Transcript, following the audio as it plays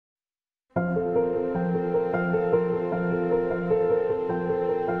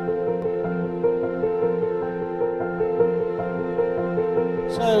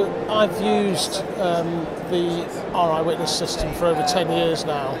I've used the RI Witness system for over 10 years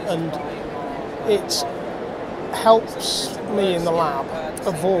now, and it helps me in the lab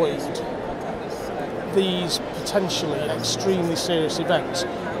avoid these potentially extremely serious events,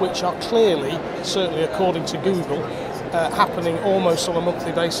 which are clearly, certainly according to Google, happening almost on a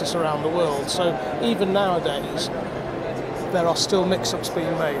monthly basis around the world. So even nowadays, there are still mix-ups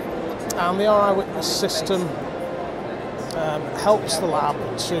being made. And the RI Witness system helps the lab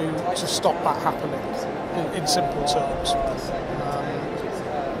to stop that happening, in simple terms.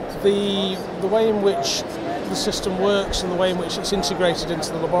 The way in which the system works and the way in which it's integrated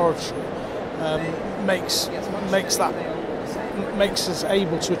into the laboratory makes us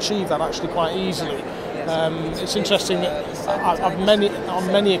able to achieve that actually quite easily. It's interesting that on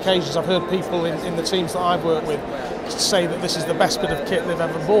many occasions I've heard people in the teams that I've worked with say that this is the best bit of kit they've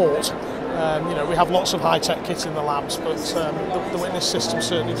ever bought. You know, we have lots of high-tech kit in the labs, but the Witness system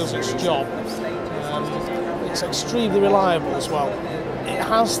certainly does its job. It's extremely reliable as well. It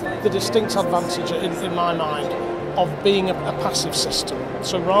has the distinct advantage, in my mind, of being a passive system.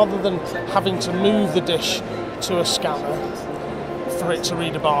 So rather than having to move the dish to a scanner for it to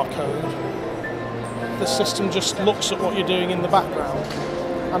read a barcode, the system just looks at what you're doing in the background.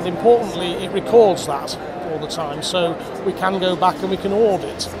 And importantly, it records that all the time, so we can go back and we can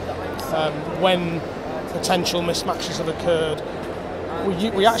audit when potential mismatches have occurred.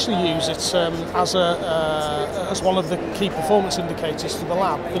 We actually use it as one of the key performance indicators for the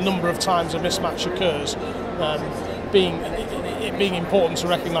lab. The number of times a mismatch occurs, being important to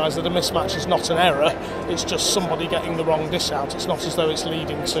recognise that a mismatch is not an error. It's just somebody getting the wrong dish out. It's not as though it's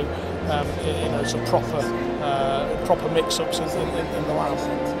leading to proper mix-ups in the lab.